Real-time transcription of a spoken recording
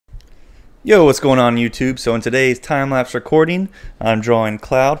Yo, what's going on YouTube? So in today's time-lapse recording, I'm drawing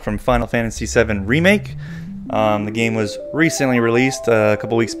Cloud from Final Fantasy VII Remake. The game was recently released a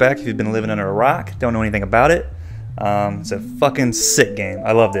couple weeks back. If you've been living under a rock, don't know anything about it. It's a fucking sick game.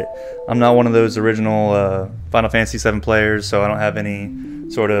 I loved it. I'm not one of those original Final Fantasy VII players, so I don't have any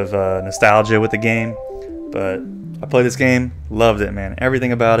sort of nostalgia with the game. But I played this game, loved it, man.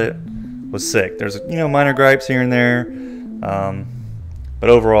 Everything about it was sick. There's minor gripes here and there. But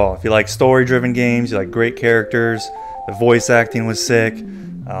overall, if you like story-driven games, you like great characters, the voice acting was sick,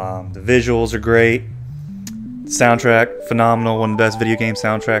 the visuals are great, soundtrack, phenomenal, one of the best video game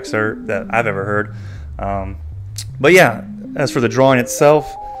soundtracks that I've ever heard. But yeah, as for the drawing itself,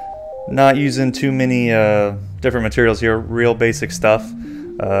 not using too many different materials here, real basic stuff.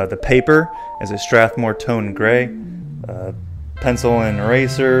 The paper is a Strathmore Toned Gray, pencil and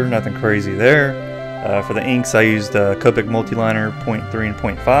eraser, nothing crazy there. For the inks, I used Copic Multiliner 0.3 and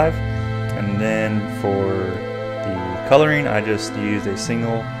 0.5, and then for the coloring, I just used a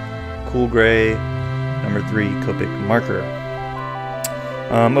single cool gray #3 Copic Marker.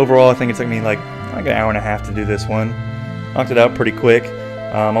 Overall, I think it took me like an hour and a half to do this one. Knocked it out pretty quick.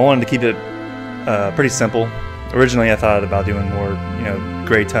 I wanted to keep it pretty simple. Originally, I thought about doing more,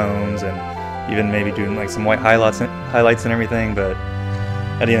 gray tones and even maybe doing like some white highlights and everything, but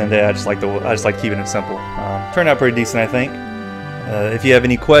at the end of the day, I just like keeping it simple. Turned out pretty decent, I think. If you have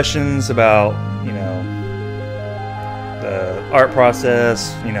any questions about, the art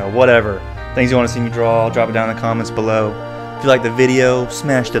process, whatever, things you want to see me draw, drop it down in the comments below. If you like the video,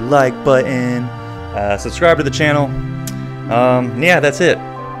 smash the like button, subscribe to the channel. Yeah, that's it.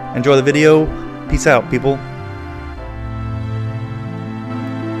 Enjoy the video. Peace out, people.